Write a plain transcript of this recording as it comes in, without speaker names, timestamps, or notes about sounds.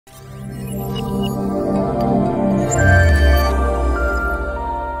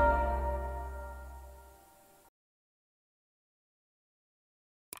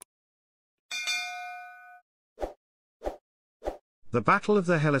The Battle of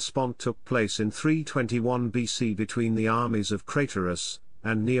the Hellespont took place in 321 BC between the armies of Craterus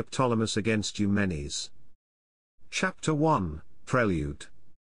and Neoptolemus against Eumenes. Chapter 1, Prelude.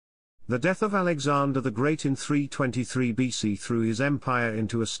 The death of Alexander the Great in 323 BC threw his empire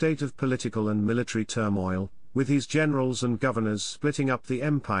into a state of political and military turmoil, with his generals and governors splitting up the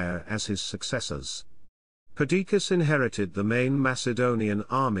empire as his successors. Perdiccas inherited the main Macedonian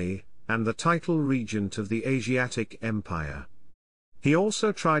army, and the title regent of the Asiatic Empire. He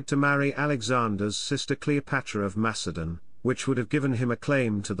also tried to marry Alexander's sister Cleopatra of Macedon, which would have given him a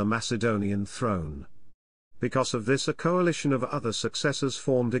claim to the Macedonian throne. Because of this, a coalition of other successors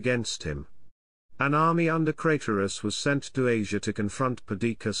formed against him. An army under Craterus was sent to Asia to confront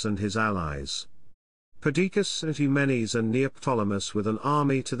Perdiccas and his allies. Perdiccas sent Eumenes and Neoptolemus with an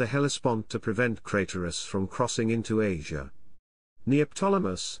army to the Hellespont to prevent Craterus from crossing into Asia.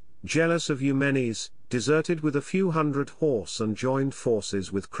 Neoptolemus, jealous of Eumenes, deserted with a few hundred horse and joined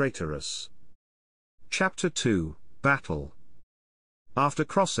forces with Craterus. Chapter 2, Battle. After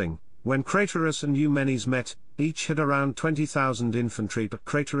crossing, when Craterus and Eumenes met, each had around 20,000 infantry, but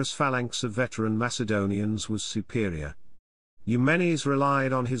Craterus' phalanx of veteran Macedonians was superior. Eumenes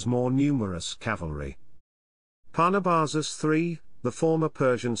relied on his more numerous cavalry. Pharnabazus III, the former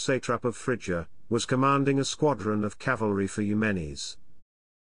Persian satrap of Phrygia, was commanding a squadron of cavalry for Eumenes.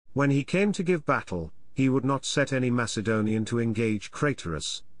 When he came to give battle, he would not set any Macedonian to engage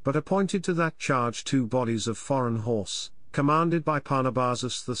Craterus, but appointed to that charge 2 bodies of foreign horse, commanded by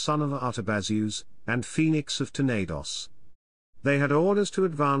Pharnabazus the son of Artabazus, and Phoenix of Tenedos. They had orders to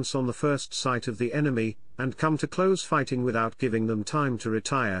advance on the first sight of the enemy, and come to close fighting without giving them time to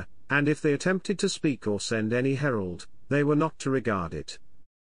retire, and if they attempted to speak or send any herald, they were not to regard it.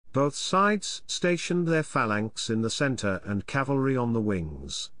 Both sides stationed their phalanx in the center and cavalry on the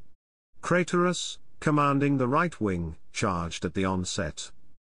wings. Craterus, commanding the right wing, charged at the onset.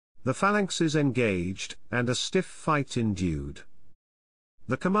 The phalanxes engaged, and a stiff fight ensued.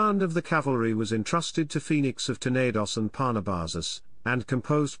 The command of the cavalry was entrusted to Phoenix of Tenedos and Pharnabazus, and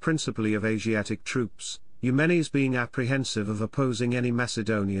composed principally of Asiatic troops, Eumenes being apprehensive of opposing any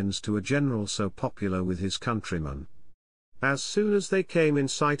Macedonians to a general so popular with his countrymen. As soon as they came in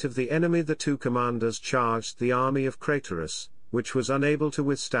sight of the enemy, the 2 commanders charged the army of Craterus, which was unable to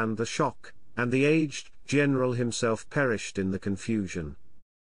withstand the shock, and the aged general himself perished in the confusion.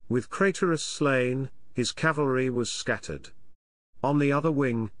 With Craterus slain, his cavalry was scattered. On the other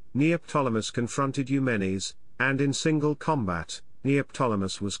wing, Neoptolemus confronted Eumenes, and in single combat,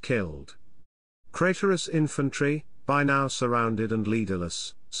 Neoptolemus was killed. Craterus' infantry, by now surrounded and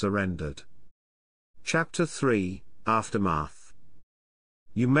leaderless, surrendered. Chapter 3, Aftermath.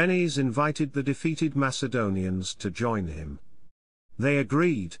 Eumenes invited the defeated Macedonians to join him. They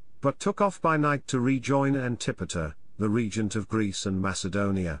agreed, but took off by night to rejoin Antipater, the regent of Greece and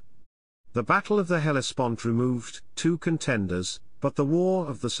Macedonia. The Battle of the Hellespont removed 2 contenders, but the War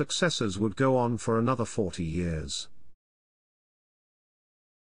of the Successors would go on for another 40 years.